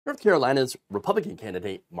North Carolina's Republican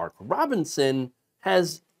candidate, Mark Robinson,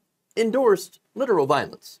 has endorsed literal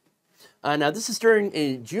violence. Now, this is during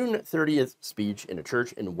a June 30th speech in a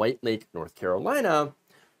church in White Lake, North Carolina.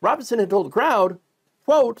 Robinson had told the crowd,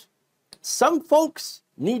 quote, "Some folks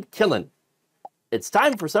need killing. It's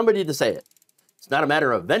time for somebody to say it. It's not a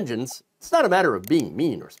matter of vengeance. It's not a matter of being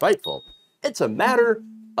mean or spiteful. It's a matter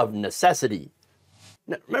of necessity."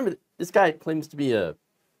 Now, remember, this guy claims to be a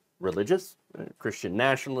religious, Christian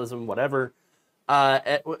nationalism, whatever.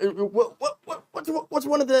 What's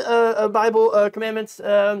one of the Bible commandments?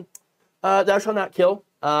 Thou shalt not kill.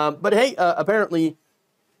 But hey, apparently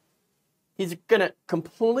he's going to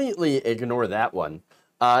completely ignore that one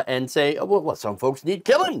and say, oh, well, some folks need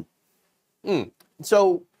killing.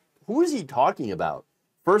 So who is he talking about?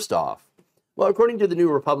 First off, well, according to the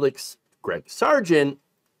New Republic's Greg Sargent,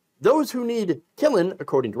 those who need killing,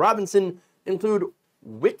 according to Robinson, include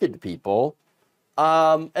wicked people,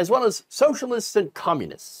 as well as socialists and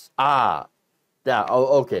communists. Yeah,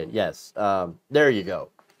 okay, yes. There you go.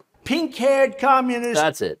 Pink-haired communists.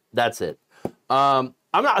 That's it. I'm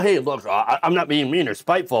not, hey, look, I'm not being mean or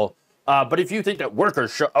spiteful, but if you think that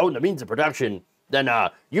workers should own the means of production, then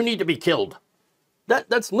you need to be killed.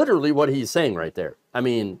 That's literally what he's saying right there. I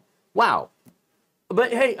mean, wow.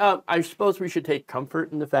 But hey, I suppose we should take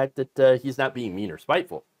comfort in the fact that he's not being mean or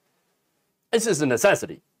spiteful. This is a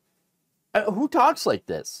necessity. Who talks like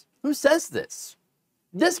this? Who says this?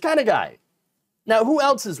 This kind of guy. Now, who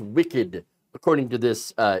else is wicked, according to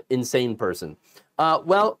this insane person?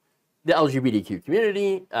 Well, the LGBTQ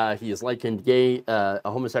community. He has likened gay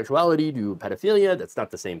homosexuality to pedophilia. That's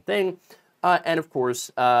not the same thing. And of course,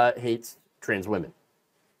 hates trans women.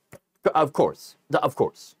 Of course.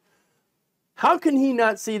 How can he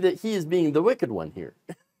not see that he is being the wicked one here?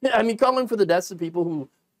 I mean, calling for the deaths of people who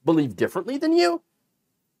believe differently than you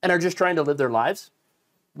and are just trying to live their lives?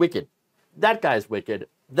 Wicked. That guy's wicked.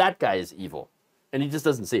 That guy is evil. And he just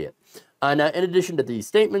doesn't see it. Now, in addition to these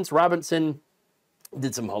statements, Robinson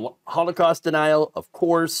did some Holocaust denial, of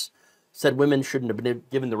course, said women shouldn't have been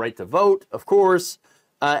given the right to vote, of course,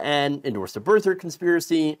 and endorsed a birther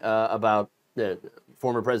conspiracy about the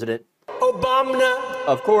former president Obama,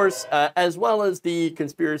 of course, as well as the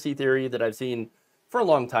conspiracy theory that I've seen for a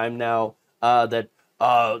long time now, that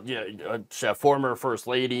former First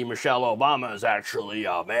Lady Michelle Obama is actually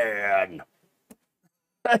a man.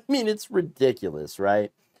 I mean, it's ridiculous,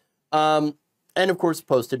 right? And of course,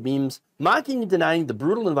 posted memes mocking and denying the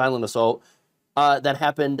brutal and violent assault that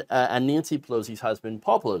happened on Nancy Pelosi's husband,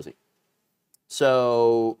 Paul Pelosi.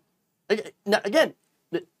 So, again,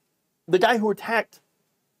 the guy who attacked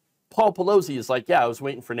Paul Pelosi is like, yeah, I was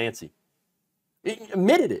waiting for Nancy. He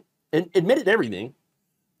admitted it and admitted everything.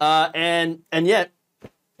 And yet,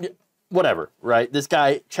 whatever, right? This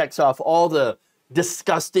guy checks off all the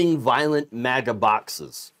disgusting, violent MAGA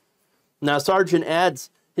boxes. Now, Sargent adds,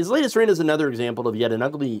 his latest rant is another example of yet an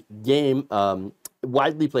ugly game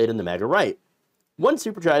widely played in the MAGA right. One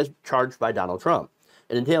supercharged by Donald Trump.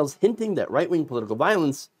 It entails hinting that right-wing political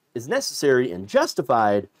violence is necessary and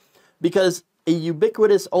justified because a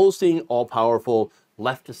ubiquitous, all-seeing, all-powerful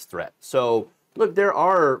leftist threat. So, look, there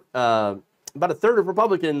are about a third of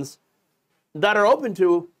Republicans that are open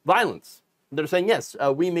to violence. They're saying, yes,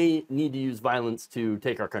 we may need to use violence to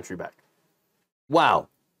take our country back. Wow.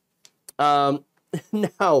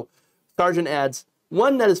 Now, Sargent adds,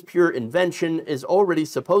 one that is pure invention is already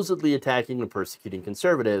supposedly attacking and persecuting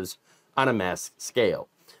conservatives on a mass scale.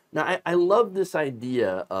 Now, I love this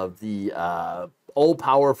idea of the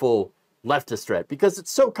all-powerful leftist threat because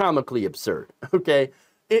it's so comically absurd, okay?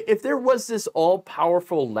 If there was this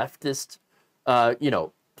all-powerful leftist,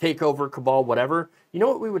 takeover, cabal, whatever, you know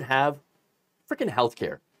what we would have? Freaking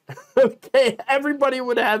healthcare. Okay, everybody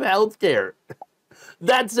would have healthcare.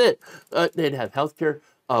 That's it. They'd have healthcare.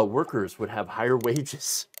 Workers would have higher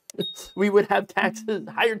wages. We would have taxes,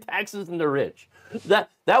 higher taxes than the rich. That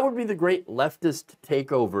would be the great leftist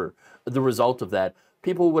takeover. The result of that,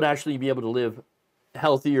 people would actually be able to live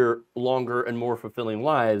healthier, longer, and more fulfilling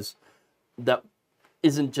lives. That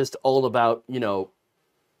isn't just all about,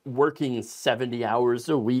 working 70 hours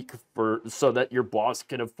a week so that your boss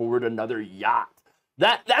can afford another yacht.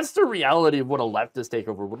 That's the reality of what a leftist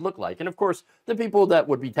takeover would look like. And of course, the people that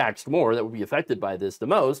would be taxed more, that would be affected by this the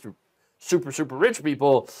most, super, super rich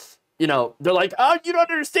people, they're like, oh, you don't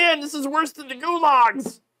understand. This is worse than the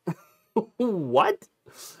gulags. What?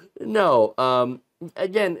 No.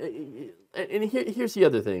 Again, and here's the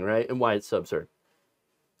other thing, right? And why it's so absurd.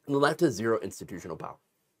 The left has zero institutional power.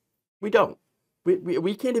 We don't.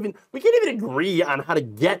 We can't even agree on how to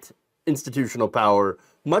get institutional power,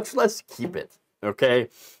 much less keep it. Okay,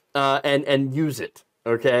 and use it.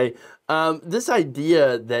 okay? This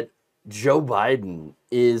idea that Joe Biden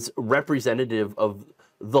is representative of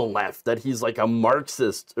the left, that he's like a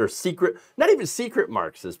Marxist or secret, not even secret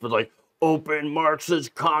Marxist, but like open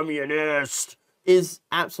Marxist communist, is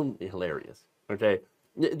absolutely hilarious, okay?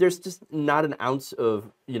 There's just not an ounce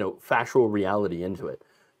of, factual reality into it.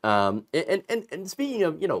 And speaking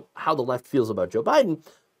of, how the left feels about Joe Biden,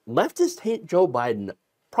 leftists hate Joe Biden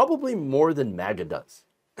probably more than MAGA does,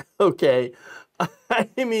 okay? I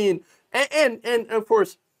mean, and of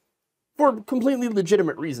course, for completely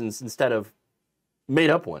legitimate reasons instead of made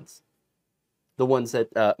up ones. The ones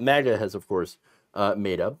that MAGA has, of course,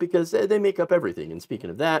 made up, because they make up everything. And speaking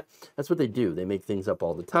of that, that's what they do. They make things up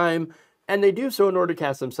all the time, and they do so in order to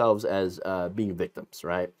cast themselves as being victims,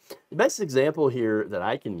 right? The best example here that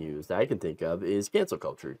I can use, that I can think of, is cancel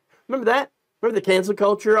culture. Remember that? Remember the cancel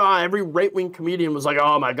culture? Every right-wing comedian was like,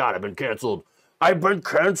 oh my God, I've been canceled. I've been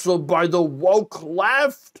canceled by the woke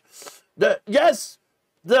left. Yes,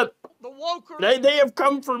 the woker. They have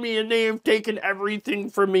come for me and they have taken everything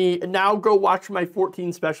from me. And now go watch my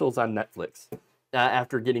 14 specials on Netflix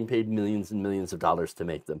after getting paid millions and millions of dollars to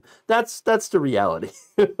make them. That's the reality.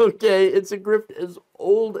 Okay, it's a grift as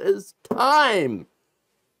old as time.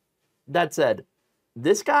 That said,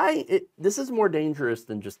 this guy, this is more dangerous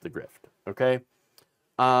than just the grift. Okay,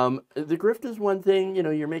 the grift is one thing.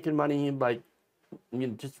 You're making money by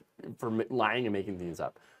just for lying and making things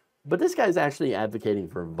up. But this guy's actually advocating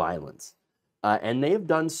for violence. And they have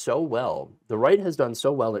done so well, the right has done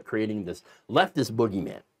so well at creating this leftist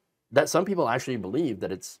boogeyman, that some people actually believe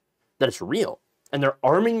that it's real. And they're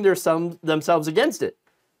arming themselves against it.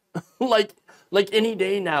 like any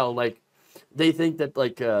day now, like they think that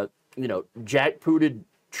jackbooted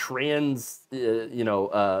trans,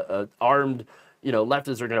 armed,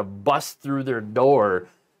 leftists are going to bust through their door,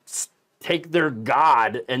 take their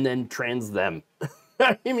God, and then trans them.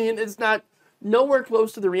 I mean, it's not nowhere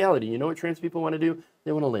close to the reality. You know what trans people want to do?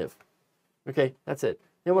 They want to live. Okay, that's it.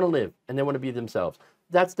 They want to live, and they want to be themselves.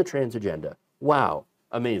 That's the trans agenda. Wow,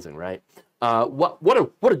 amazing, right? What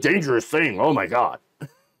a dangerous thing. Oh my God.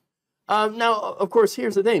 Now, of course,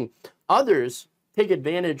 here's the thing. Others take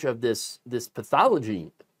advantage of this pathology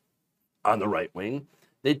on the right wing.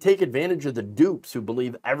 They take advantage of the dupes who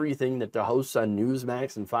believe everything that the hosts on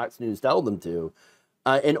Newsmax and Fox News tell them to,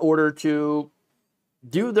 in order to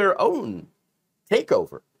do their own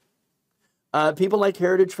takeover. People like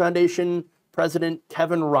Heritage Foundation President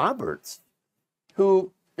Kevin Roberts,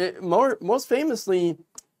 who most famously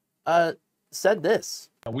said this.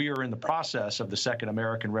 We are in the process of the Second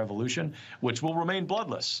American Revolution, which will remain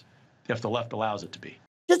bloodless if the left allows it to be.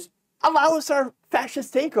 Just allow us our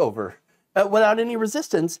fascist takeover without any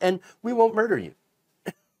resistance, and we won't murder you.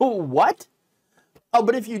 What? Oh,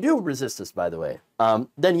 but if you do resist us, by the way,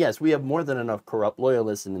 then yes, we have more than enough corrupt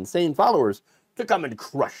loyalists and insane followers to come and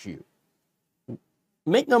crush you.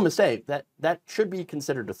 Make no mistake, that should be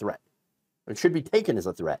considered a threat. It should be taken as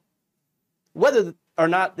a threat. Whether or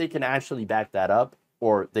not they can actually back that up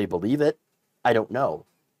or they believe it, I don't know.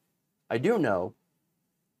 I do know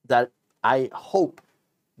that I hope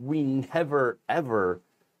we never, ever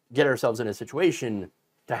get ourselves in a situation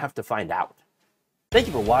to have to find out. Thank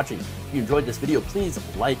you for watching. If you enjoyed this video, please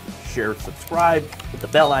like, share, subscribe, hit the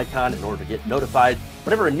bell icon in order to get notified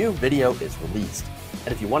whenever a new video is released.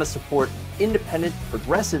 And if you want to support independent,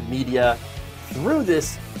 progressive media through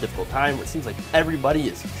this difficult time where it seems like everybody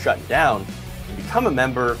is shutting down, you can become a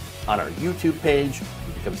member on our YouTube page, you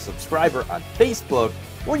can become a subscriber on Facebook,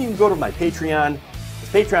 or you can go to my Patreon. It's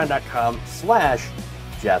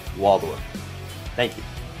patreon.com/Jeff Waldorf. Thank you.